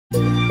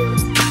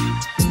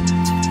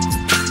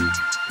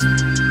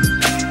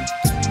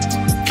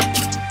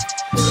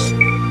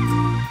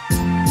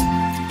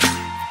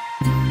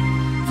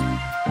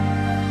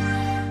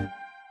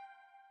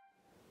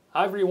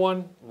Hi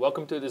everyone,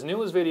 welcome to this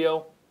newest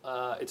video.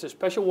 It's a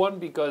special one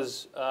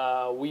because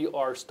we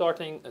are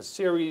starting a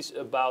series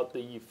about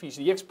the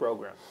VCDX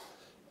program.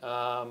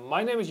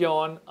 My name is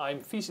Johan, I'm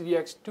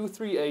VCDX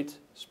 238,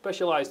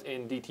 specialized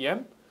in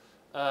DTM.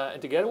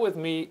 And together with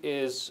me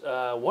is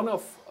one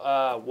of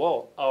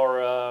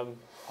our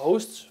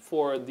hosts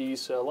for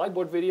these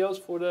Lightboard videos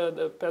for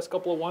the past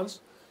couple of ones.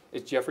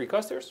 It's Jeffrey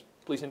Kusters.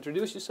 Please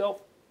introduce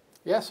yourself.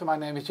 Yes, so my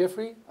name is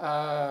Jeffrey.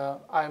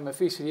 I'm a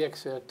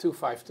VCDX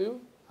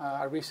 252.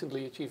 I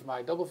recently achieved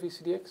my double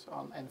VCDX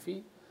on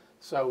NV.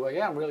 So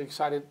yeah, I'm really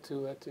excited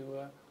to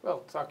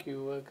talk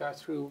you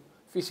guys through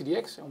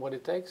VCDX and what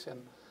it takes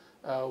and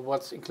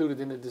what's included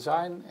in the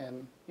design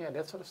and yeah,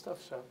 that sort of stuff.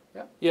 So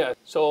yeah. Yeah.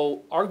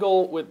 So our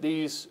goal with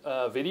these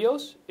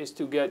videos is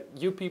to get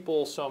you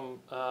people some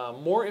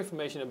more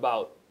information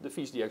about the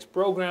VCDX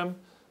program,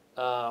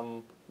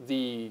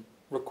 the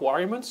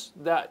requirements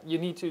that you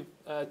need to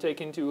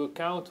take into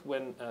account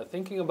when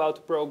thinking about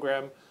the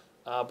program,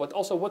 but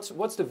also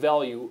what's the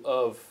value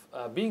of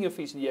being a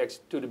VCDX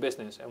to the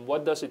business and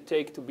what does it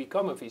take to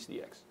become a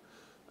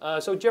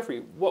VCDX. So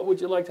Jeffrey, what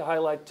would you like to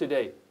highlight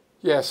today?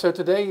 Yeah, so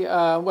today,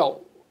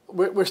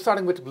 we're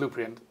starting with the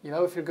blueprint. You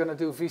know, if you're going to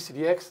do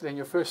VCDX, then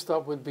your first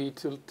stop would be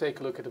to take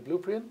a look at the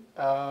blueprint.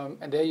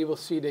 And there you will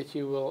see that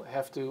you will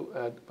have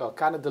to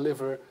kind of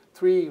deliver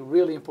three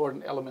really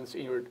important elements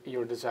in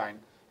your design.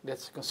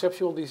 That's a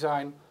conceptual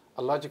design,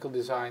 a logical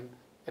design,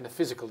 and a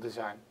physical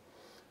design.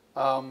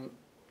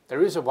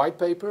 There is a white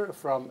paper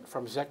from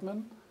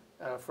Zekman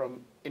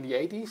in the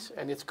 80s,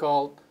 and it's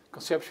called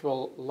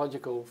Conceptual,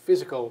 Logical,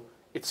 Physical.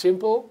 It's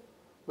simple.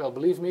 Well,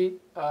 believe me,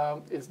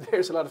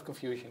 there's a lot of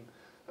confusion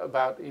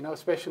about,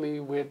 especially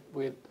with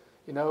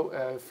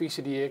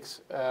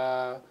VCDX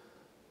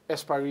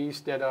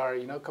aspirees that are,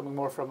 coming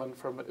more from an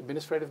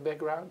administrative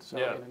background, so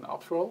in an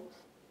ops role.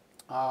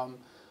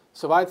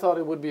 So I thought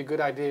it would be a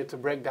good idea to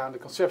break down the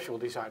conceptual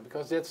design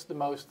because that's the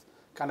most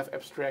kind of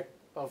abstract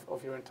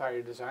of your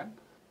entire design.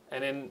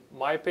 And in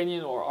my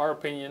opinion, or our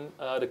opinion,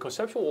 the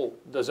conceptual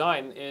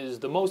design is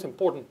the most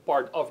important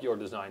part of your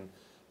design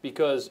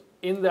because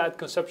in that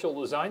conceptual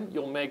design,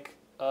 you'll make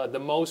the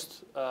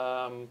most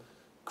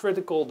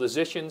critical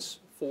decisions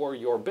for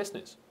your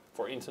business.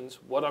 For instance,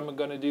 what am I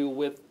going to do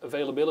with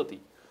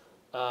availability?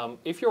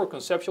 If your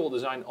conceptual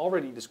design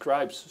already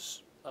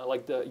describes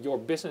your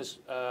business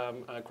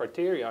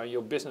criteria,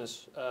 your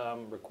business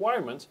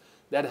requirements,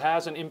 that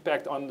has an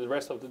impact on the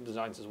rest of the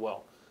designs as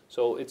well.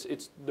 So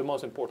it's the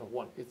most important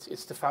one.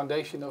 It's the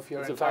foundation of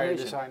your entire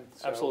design.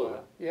 So, absolutely.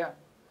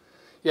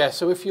 Yeah.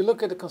 So if you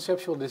look at the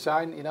conceptual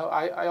design,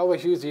 I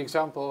always use the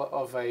example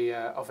of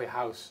a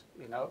house.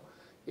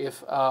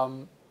 If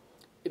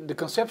the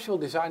conceptual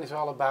design is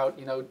all about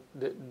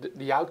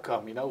the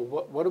outcome.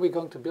 What are we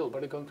going to build? What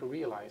are we going to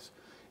realize?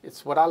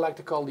 It's what I like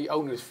to call the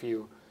owner's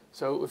view.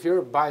 So if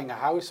you're buying a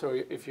house or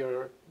if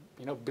you're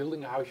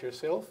building a house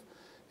yourself,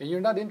 then you're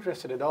not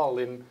interested at all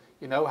in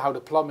how the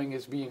plumbing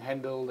is being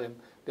handled and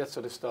that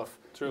sort of stuff.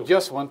 True. You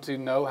just want to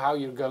know how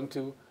you're going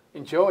to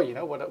enjoy,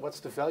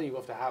 what's the value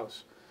of the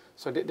house.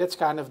 So that's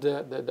kind of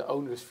the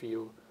owner's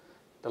view.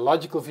 The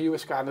logical view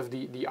is kind of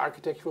the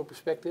architectural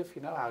perspective,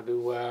 how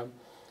do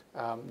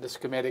the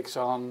schematics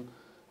on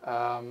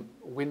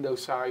window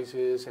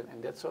sizes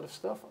and that sort of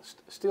stuff.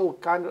 Still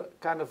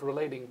kind of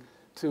relating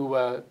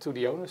to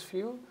the owner's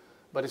view,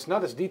 but it's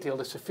not as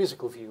detailed as the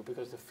physical view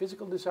because the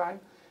physical design,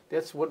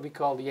 that's what we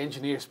call the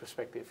engineer's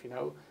perspective,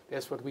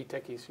 That's what we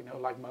techies,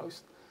 like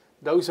most.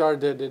 Those are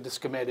the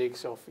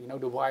schematics of,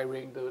 the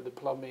wiring, the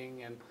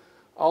plumbing, and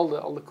all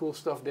the cool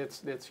stuff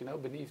that's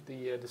beneath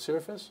the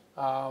surface.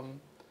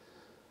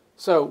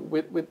 So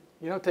with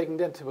taking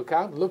that into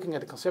account, looking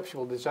at the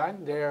conceptual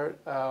design, there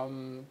are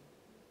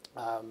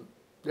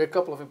a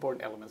couple of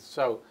important elements.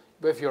 So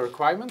you have your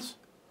requirements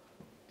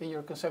in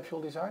your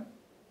conceptual design.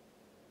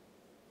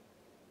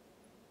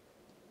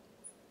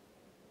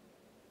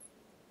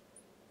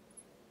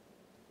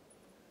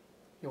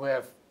 You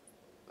have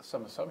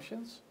some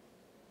assumptions.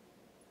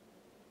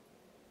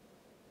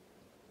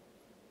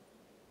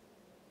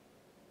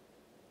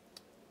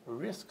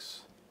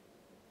 Risks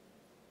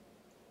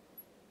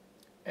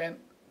and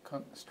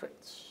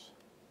constraints.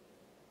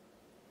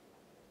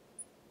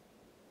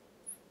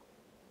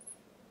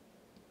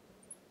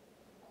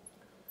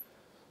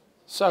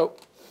 So,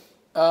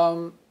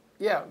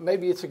 yeah,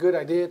 maybe it's a good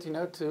idea,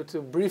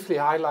 to briefly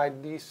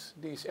highlight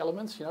these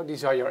elements.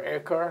 These are your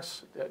air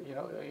cars.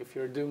 If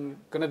you're going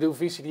to do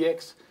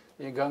VCDX,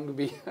 you're going to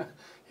be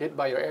hit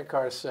by your air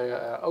cars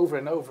over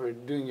and over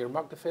doing your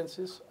mock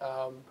defenses.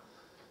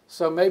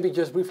 So maybe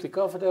just briefly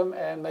cover them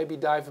and maybe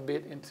dive a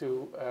bit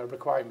into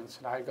requirements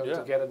and how you're going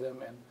to gather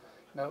them and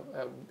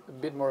a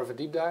bit more of a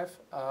deep dive.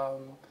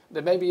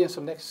 Then maybe in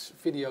some next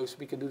videos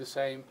we can do the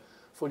same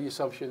for the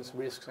assumptions,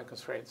 risks and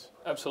constraints.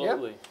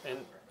 Absolutely. Yeah?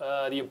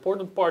 And the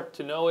important part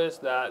to know is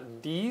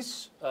that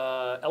these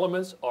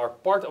elements are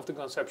part of the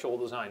conceptual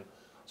design.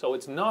 So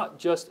it's not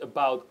just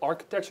about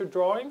architecture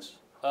drawings,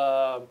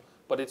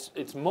 but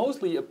it's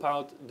mostly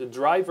about the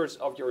drivers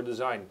of your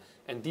design.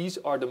 And these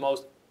are the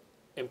most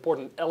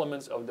important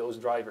elements of those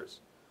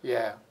drivers.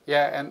 Yeah,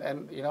 yeah,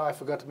 and you know, I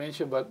forgot to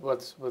mention, but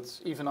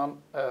what's even on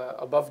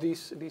above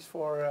these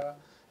four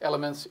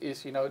elements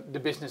is, you know, the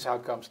business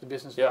outcomes, the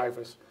business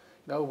drivers.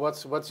 You know,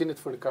 what's in it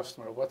for the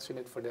customer, what's in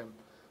it for them,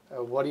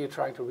 what are you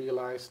trying to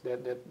realize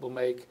that will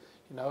make,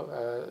 you know,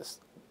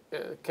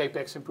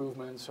 capex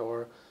improvements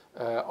or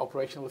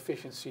operational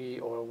efficiency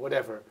or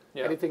whatever,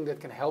 anything that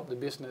can help the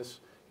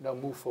business, you know,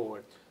 move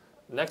forward.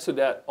 Next to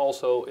that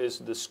also is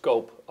the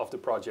scope of the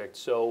project.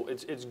 So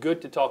it's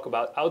good to talk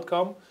about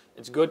outcome,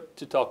 it's good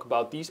to talk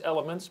about these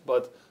elements,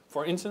 but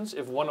for instance,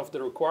 if one of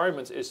the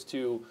requirements is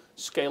to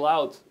scale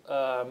out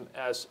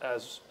as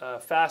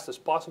fast as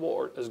possible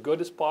or as good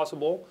as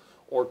possible,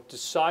 or to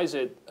size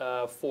it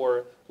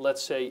for,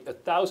 let's say,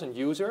 1,000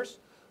 users,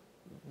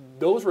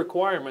 those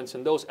requirements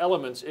and those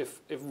elements,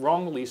 if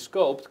wrongly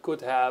scoped,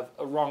 could have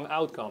a wrong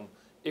outcome.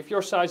 If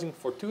you're sizing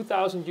for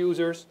 2,000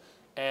 users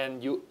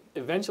and you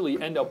eventually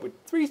end up with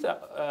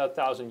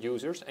 3,000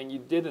 users and you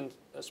didn't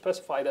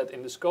specify that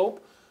in the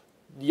scope,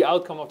 the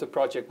outcome of the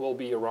project will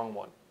be a wrong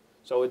one.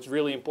 So it's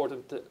really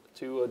important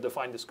to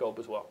define the scope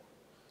as well.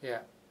 Yeah,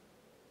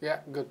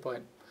 yeah, good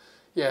point.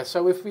 Yeah,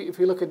 so if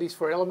we look at these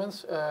four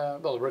elements,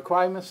 well,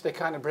 requirements, they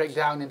kind of break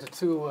down into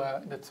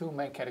the two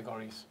main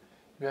categories.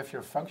 You have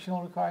your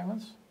functional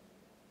requirements,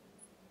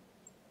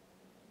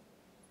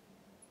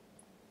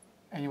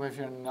 and you have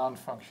your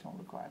non-functional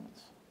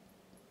requirements.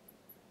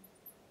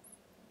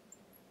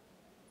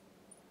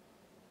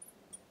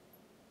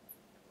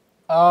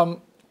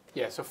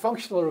 Yeah, so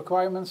functional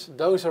requirements,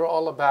 those are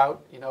all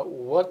about, you know,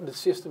 what the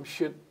system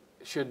should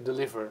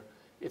deliver.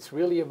 It's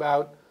really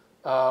about,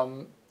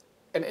 and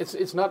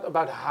it's not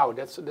about how,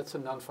 that's a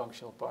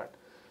non-functional part.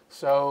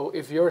 So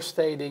if you're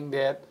stating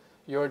that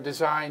your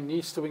design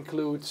needs to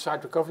include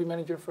Site Recovery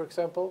Manager, for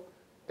example,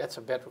 that's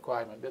a bad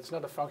requirement. That's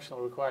not a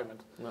functional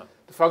requirement. No.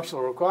 The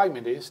functional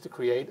requirement is to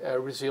create a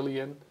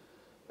resilient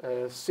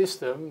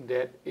system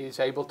that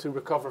is able to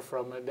recover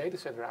from a data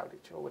center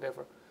outage or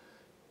whatever.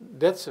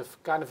 That's a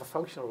kind of a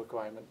functional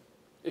requirement.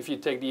 If you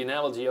take the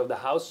analogy of the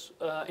house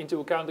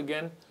into account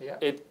again,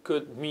 it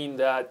could mean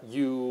that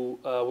you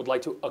would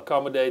like to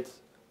accommodate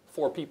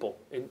 4 people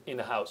in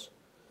a house.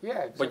 Yeah,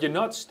 exactly. But you're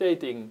not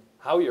stating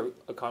how you're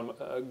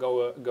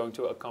going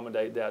to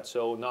accommodate that.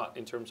 So not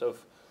in terms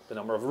of the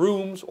number of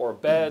rooms or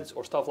beds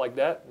or stuff like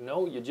that.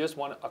 No, you just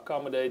want to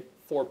accommodate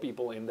 4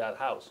 people in that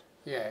house.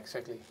 Yeah,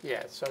 exactly.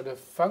 Yeah, so the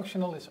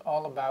functional is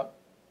all about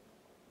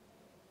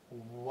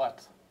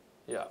what.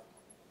 Yeah.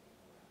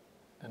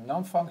 The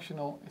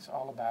non-functional is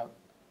all about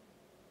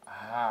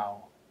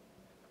how.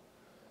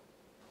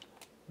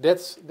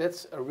 That's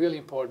a really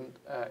important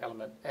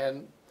element. And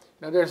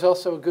you know, there's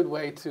also a good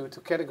way to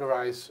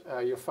categorize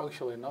your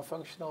functional and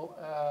non-functional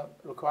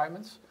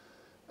requirements.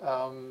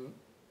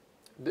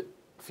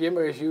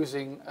 VMware is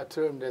using a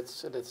term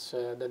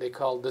that they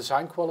call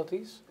design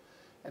qualities,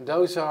 and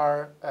those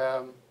are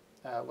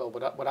well,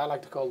 what I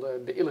like to call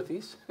the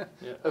ilities: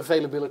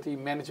 availability,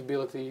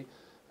 manageability,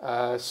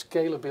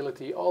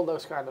 scalability, all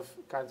those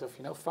kinds of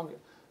you know,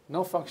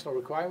 non-functional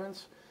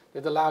requirements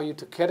that allow you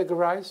to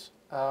categorize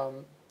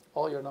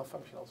all your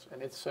non-functionals.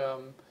 And it's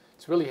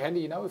really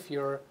handy, you know, if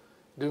you're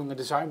doing a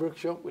design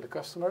workshop with a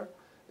customer,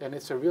 then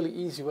it's a really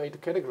easy way to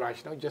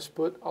categorize. You know, just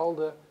put all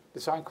the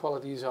design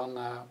qualities on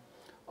the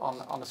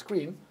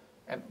screen,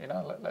 and you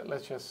know,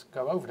 let's just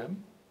go over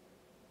them.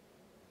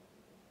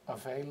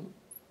 Availability.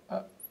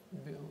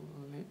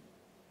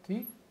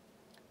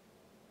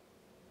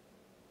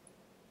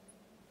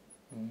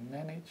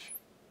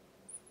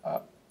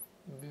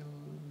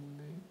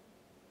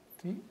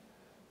 Manageability,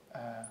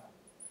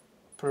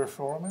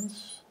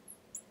 performance,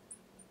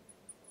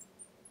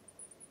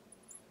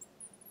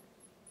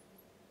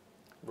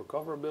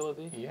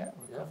 recoverability. Yeah,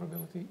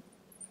 recoverability.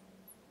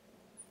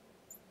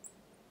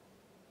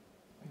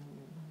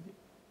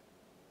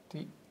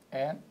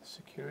 And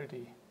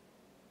security.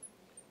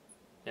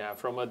 Yeah,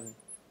 from a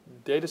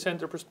data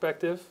center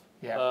perspective,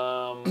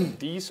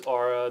 these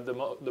are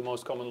the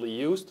most commonly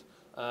used.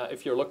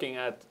 If you're looking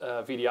at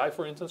VDI,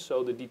 for instance,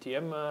 so the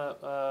DTM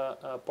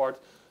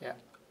part,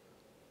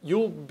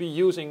 you'll be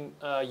using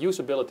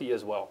usability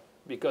as well,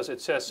 because it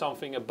says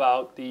something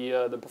about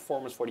the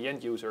performance for the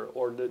end user,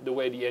 or the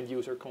way the end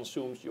user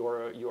consumes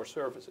your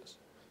services.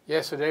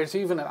 Yeah, so there's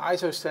even an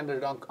ISO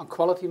standard on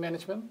quality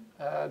management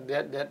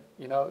that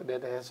you know,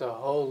 that has a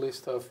whole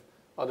list of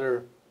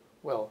other,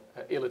 well,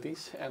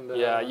 ilities. And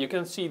yeah, you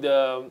can see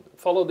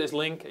follow this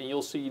link and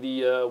you'll see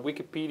the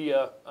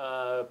Wikipedia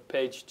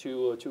page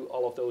to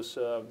all of those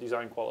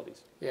design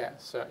qualities. Yeah,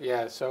 so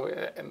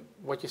and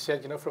what you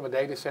said, you know, from a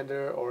data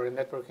center or a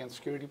network and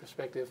security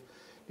perspective,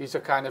 these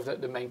are kind of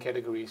the main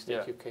categories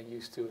that you can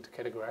use to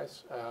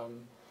categorize.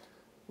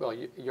 Well,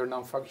 your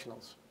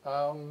non-functionals.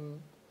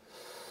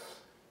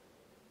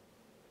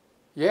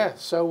 Yeah,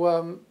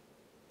 so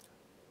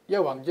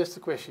Johan, just a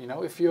question, you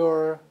know, if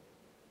you're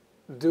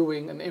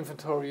doing an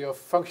inventory of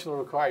functional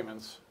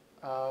requirements,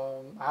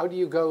 how do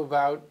you go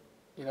about,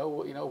 you know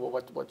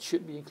what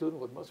should be included,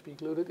 what must be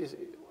included?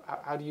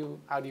 How do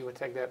you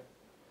attack that?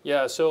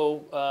 Yeah,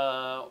 so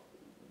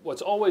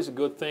what's always a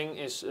good thing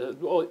is,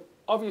 well,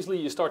 obviously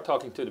you start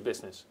talking to the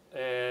business,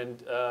 and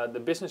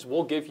the business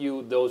will give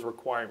you those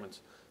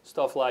requirements.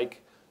 Stuff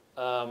like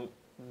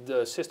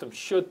the system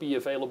should be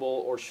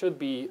available or should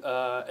be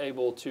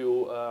able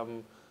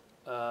to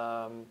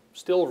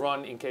still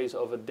run in case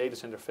of a data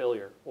center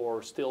failure,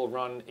 or still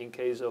run in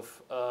case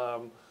of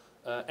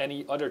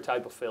any other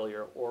type of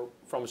failure, or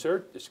from a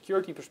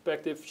security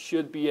perspective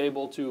should be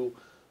able to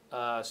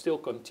still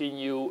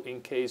continue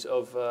in case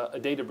of a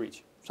data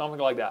breach, something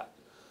like that.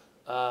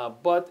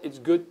 But it's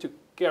good to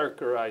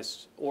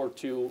characterize or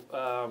to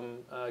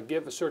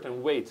give a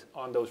certain weight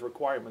on those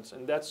requirements,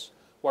 and that's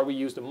why we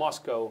use the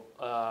Moscow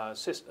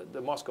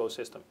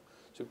system.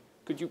 So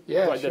could you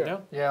write that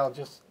down? Yeah, I'll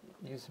just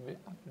use a bit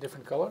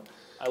different color.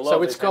 I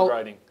love this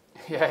handwriting.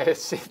 Yeah,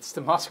 it's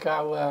the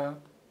Moscow.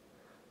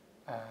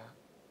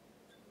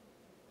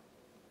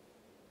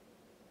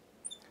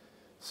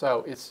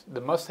 So it's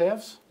the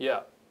must-haves.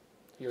 Yeah.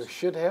 Your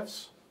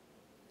should-haves,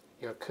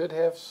 your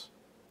could-haves,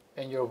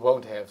 and your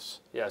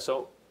won't-haves. Yeah.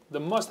 So the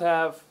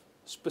must-have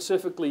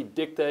specifically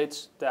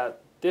dictates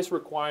that this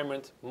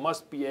requirement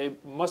must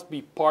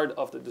be part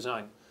of the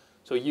design.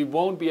 So you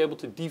won't be able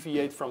to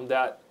deviate from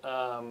that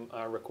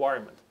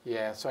requirement.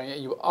 Yeah, so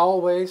you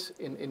always,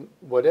 in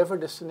whatever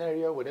the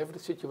scenario, whatever the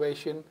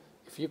situation,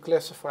 if you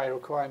classify a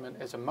requirement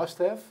as a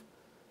must-have,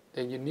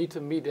 then you need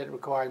to meet that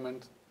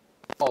requirement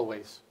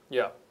always.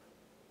 Yeah.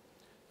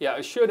 Yeah,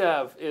 a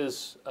should-have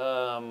is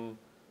kind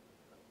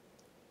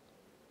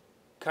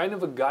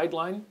of a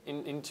guideline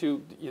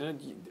into,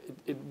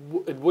 it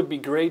would be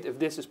great if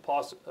this is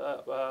part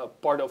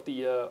of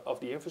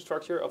the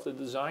infrastructure of the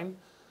design,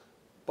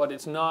 but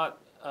it's not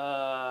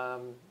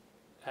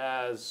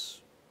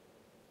as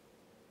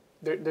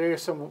there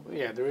is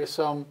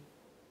some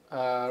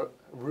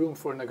room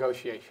for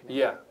negotiation.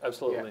 Yeah,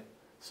 absolutely. Yeah.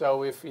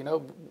 So if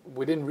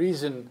within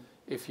reason,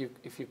 if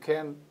you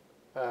can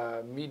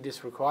meet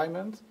this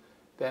requirement,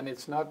 then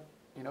it's not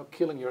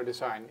killing your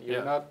design.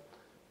 You're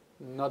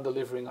not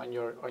delivering on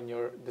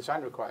your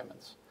design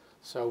requirements.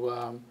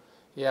 So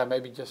yeah,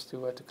 maybe just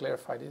to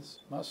clarify this,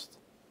 must,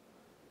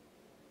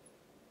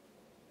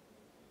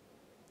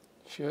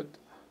 should,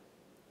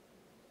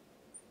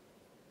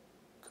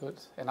 could,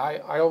 and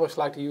I always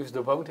like to use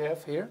the won't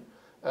have here,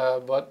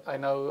 but I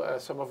know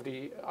some of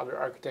the other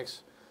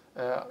architects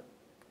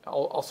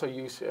also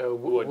use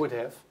would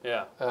have.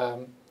 Yeah.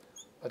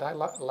 But I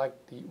like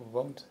the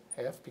won't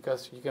have,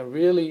 because you can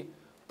really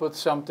put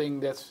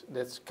something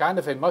that's kind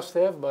of a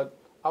must-have, but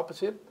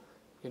opposite,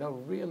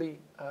 really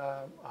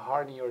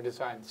harden your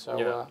design.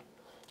 So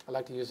I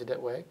like to use it that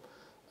way.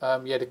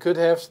 Yeah, the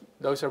could-haves,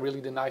 those are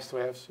really the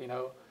nice-to-haves.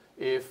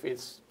 If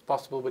it's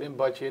possible within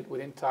budget,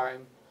 within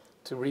time,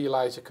 to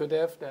realize a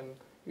could-have, then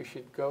you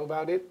should go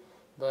about it.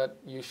 But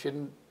you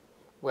shouldn't,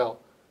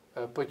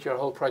 put your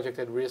whole project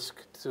at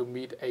risk to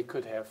meet a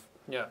could-have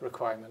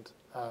requirement.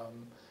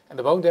 And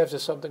the won't-haves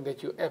is something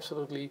that you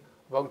absolutely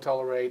won't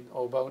tolerate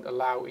or won't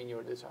allow in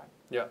your design.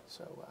 Yeah.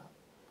 So,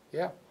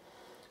 yeah.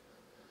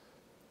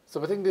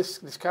 So I think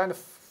this kind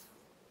of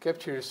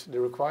captures the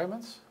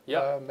requirements.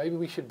 Yeah. Maybe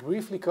we should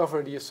briefly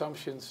cover the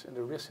assumptions and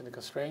the risks and the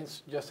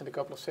constraints just in a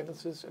couple of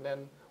sentences, and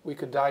then we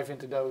could dive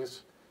into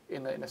those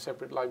in a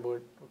separate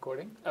Lightboard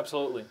recording.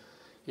 Absolutely.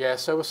 Yeah.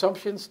 So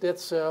assumptions.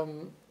 That's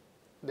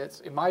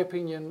in my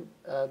opinion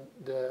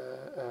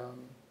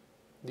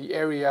the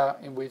area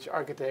in which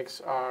architects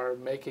are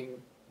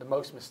making the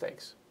most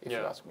mistakes, if you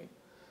ask me.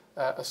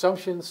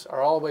 Assumptions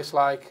are always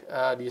like,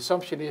 the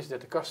assumption is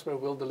that the customer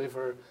will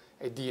deliver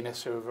a DNS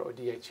server or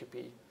DHCP.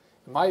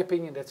 In my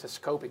opinion, that's a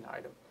scoping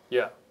item.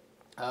 Yeah.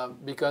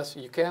 Because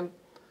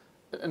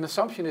an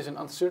assumption is an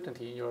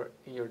uncertainty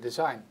in your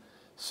design.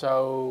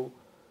 So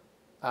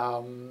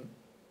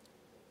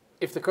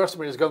if the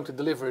customer is going to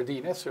deliver a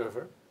DNS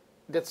server,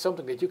 that's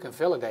something that you can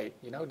validate.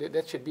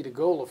 That should be the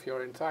goal of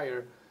your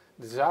entire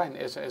design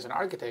as an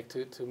architect,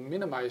 to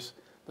minimize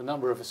the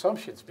number of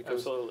assumptions,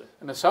 because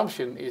an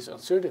assumption is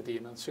uncertainty,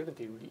 and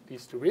uncertainty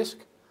leads to risk,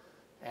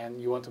 and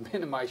you want to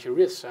minimize your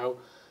risk. So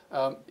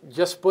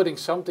just putting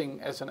something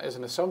as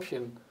an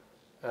assumption,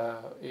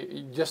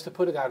 just to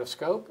put it out of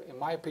scope, in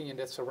my opinion,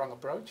 that's the wrong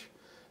approach.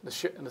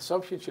 An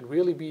assumption should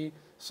really be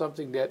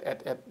something that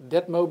at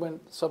that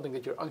moment, something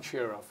that you're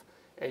unsure of,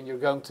 and you're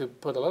going to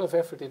put a lot of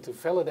effort into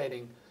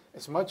validating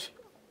as much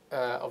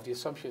of the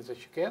assumptions as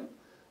you can.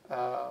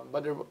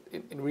 But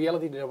in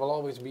reality, there will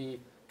always be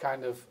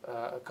kind of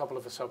a couple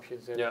of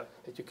assumptions that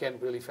you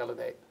can't really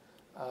validate.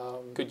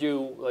 Could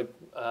you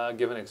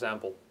give an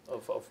example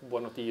of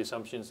one of the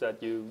assumptions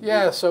that you?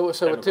 Yeah, so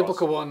a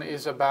typical one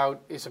is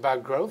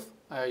about growth.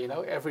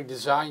 Every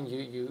design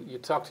you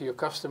talk to your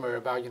customer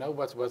about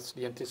what's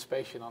the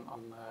anticipation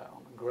on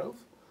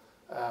growth,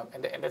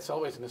 and that's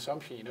always an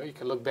assumption. You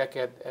can look back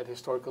at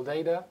historical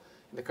data,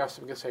 and the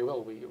customer can say,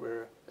 well,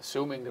 we're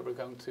assuming that we're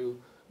going to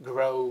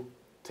grow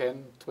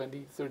 10,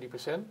 20,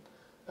 30%,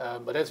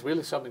 but that's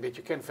really something that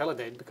you can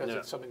validate, because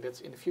it's something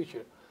that's in the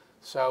future.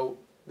 So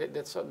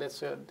that's I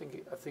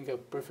think a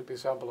perfect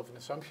example of an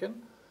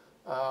assumption.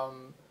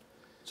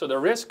 So the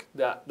risk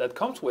that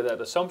comes with that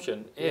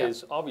assumption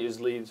is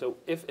obviously, so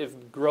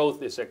if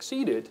growth is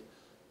exceeded,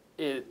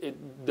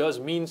 it does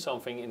mean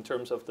something in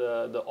terms of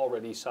the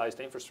already sized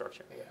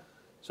infrastructure. Yeah.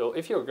 So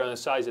if you're going to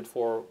size it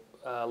for,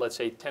 let's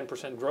say,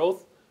 10%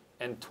 growth,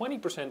 and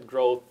 20%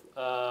 growth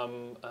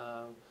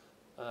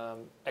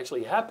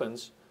actually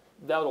happens,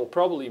 that will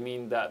probably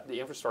mean that the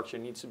infrastructure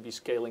needs to be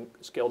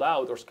scaled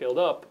out or scaled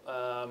up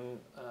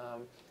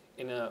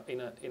in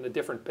a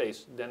different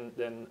pace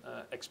than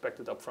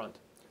expected up front.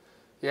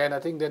 Yeah, and I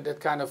think that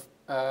kind of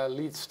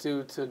leads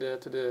to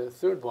the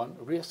third one,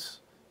 risks.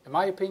 In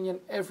my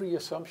opinion, every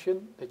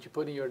assumption that you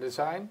put in your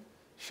design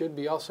should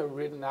be also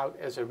written out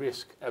as a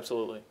risk.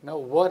 Absolutely. You know,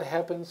 what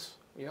happens,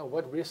 you know,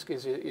 what risk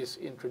is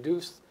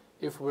introduced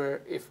if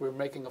we're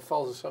making a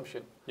false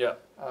assumption. Yeah.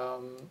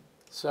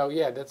 So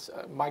yeah, that's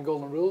my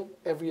golden rule.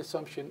 Every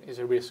assumption is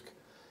a risk.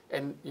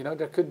 And you know,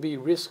 there could be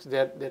risks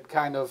that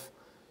kind of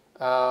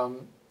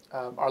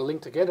are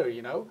linked together,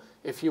 you know.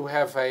 If you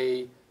have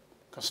a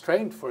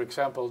constraint, for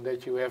example,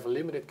 that you have a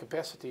limited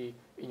capacity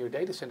in your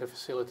data center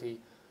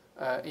facility,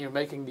 you're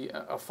making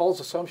a false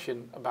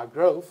assumption about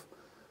growth,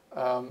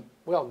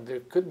 well, there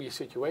could be a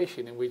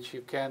situation in which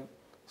you can't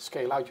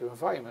scale out your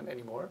environment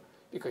anymore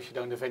because you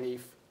don't have any,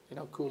 you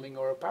know, cooling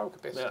or power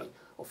capacity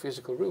or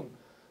physical room.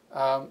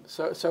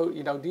 So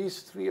you know,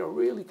 these three are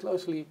really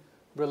closely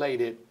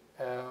related.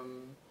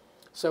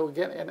 So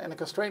again, and a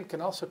constraint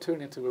can also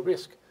turn into a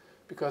risk,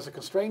 because a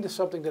constraint is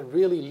something that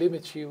really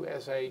limits you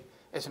as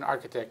an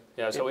architect.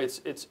 Yeah, so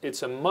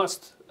it's a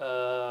must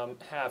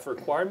have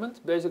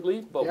requirement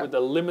basically, but with a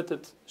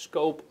limited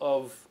scope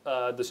of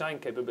design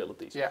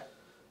capabilities. Yeah.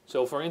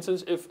 So for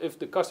instance, if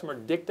the customer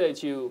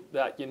dictates you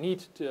that you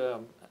need to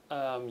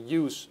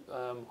use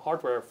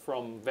hardware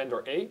from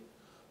vendor A,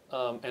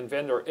 and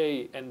vendor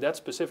A and that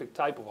specific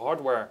type of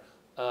hardware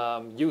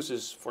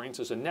uses, for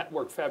instance, a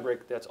network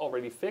fabric that's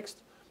already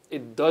fixed,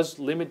 it does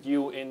limit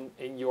you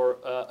in your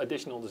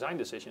additional design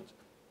decisions,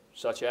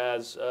 such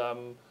as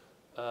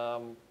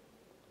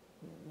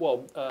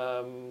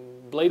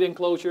blade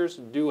enclosures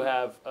do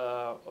have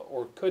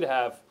or could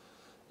have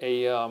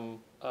a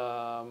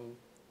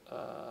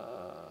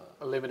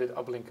limited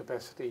uplink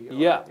capacity. Or,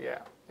 yeah.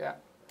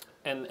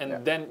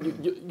 And then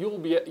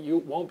you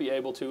won't be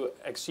able to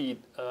exceed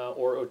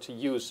or to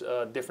use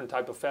different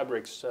type of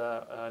fabrics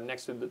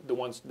next to the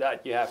ones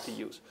that you have to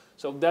use.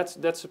 So that's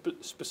a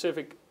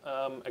specific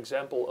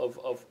example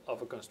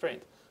of a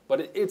constraint.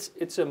 But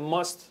it's a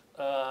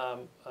must-have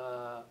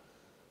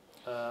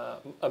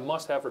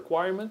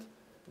requirement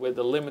with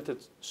a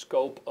limited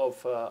scope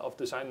of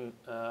design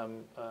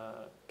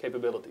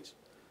capabilities.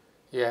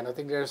 Yeah, and I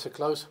think there's a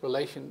close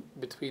relation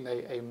between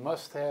a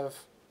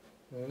must-have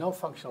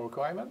non-functional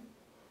requirement.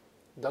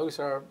 Those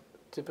are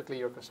typically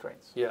your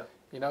constraints. Yeah.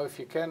 You know, if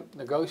you can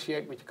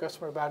negotiate with your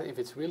customer about it, if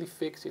it's really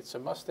fixed, it's a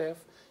must-have,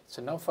 it's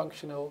a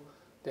non-functional,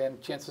 then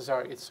chances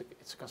are it's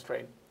a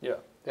constraint. Yeah.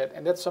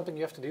 And that's something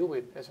you have to deal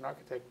with as an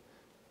architect,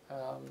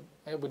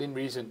 and within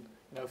reason.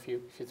 You know, if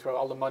you throw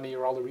all the money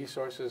or all the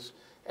resources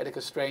at a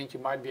constraint, you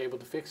might be able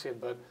to fix it.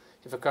 But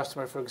if a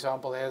customer, for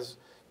example, has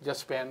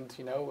just spent,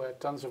 you know,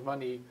 tons of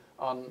money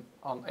on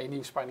a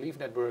new spine leaf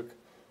network,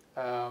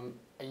 and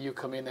you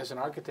come in as an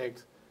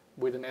architect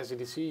with an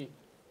SDDC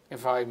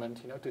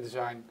environment, you know, to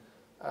design,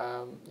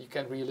 you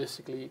can't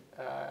realistically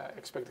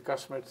expect the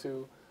customer to,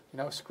 you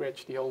know,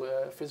 scratch the whole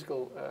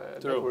physical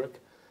network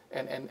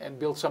and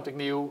build something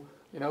new,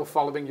 you know,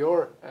 following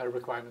your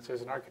requirements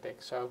as an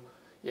architect. So,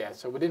 yeah,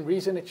 so within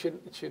reason, it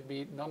should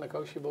be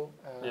non-negotiable.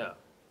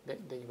 Then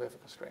you have a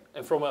constraint.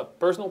 And from a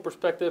personal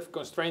perspective,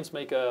 constraints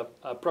make a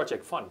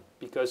project fun,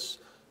 because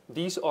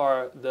these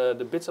are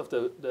the bits of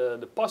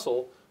the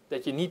puzzle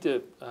that you need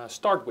to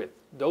start with.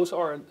 Those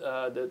are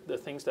the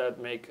things that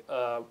make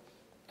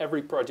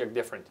every project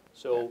different.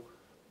 So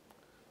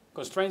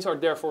constraints are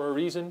there for a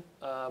reason,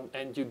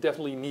 and you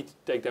definitely need to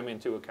take them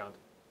into account.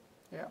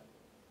 Yeah.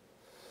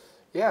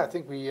 Yeah, I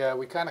think we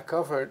kind of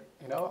covered,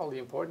 you know, all the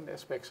important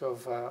aspects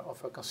of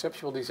a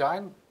conceptual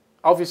design.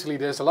 Obviously,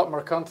 there's a lot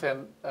more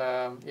content,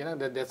 you know,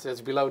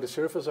 that's below the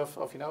surface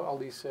of you know, all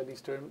this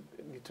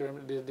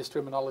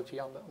terminology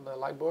on the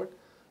Lightboard.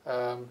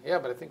 Yeah,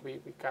 but I think we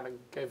kind of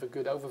gave a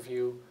good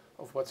overview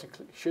of what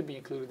should be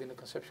included in the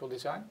conceptual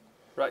design.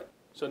 Right.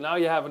 So now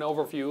you have an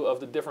overview of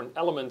the different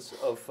elements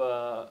of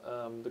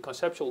the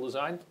conceptual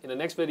design. In the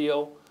next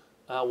video,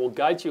 we'll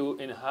guide you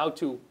in how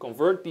to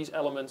convert these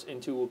elements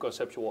into a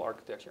conceptual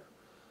architecture.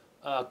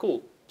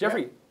 Cool.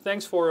 Jeffrey,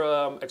 thanks for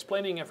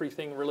explaining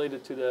everything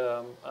related to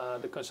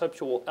the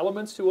conceptual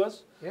elements to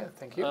us. Yeah,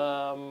 thank you.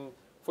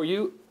 For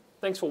you,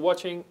 thanks for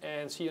watching,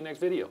 and see you next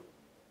video.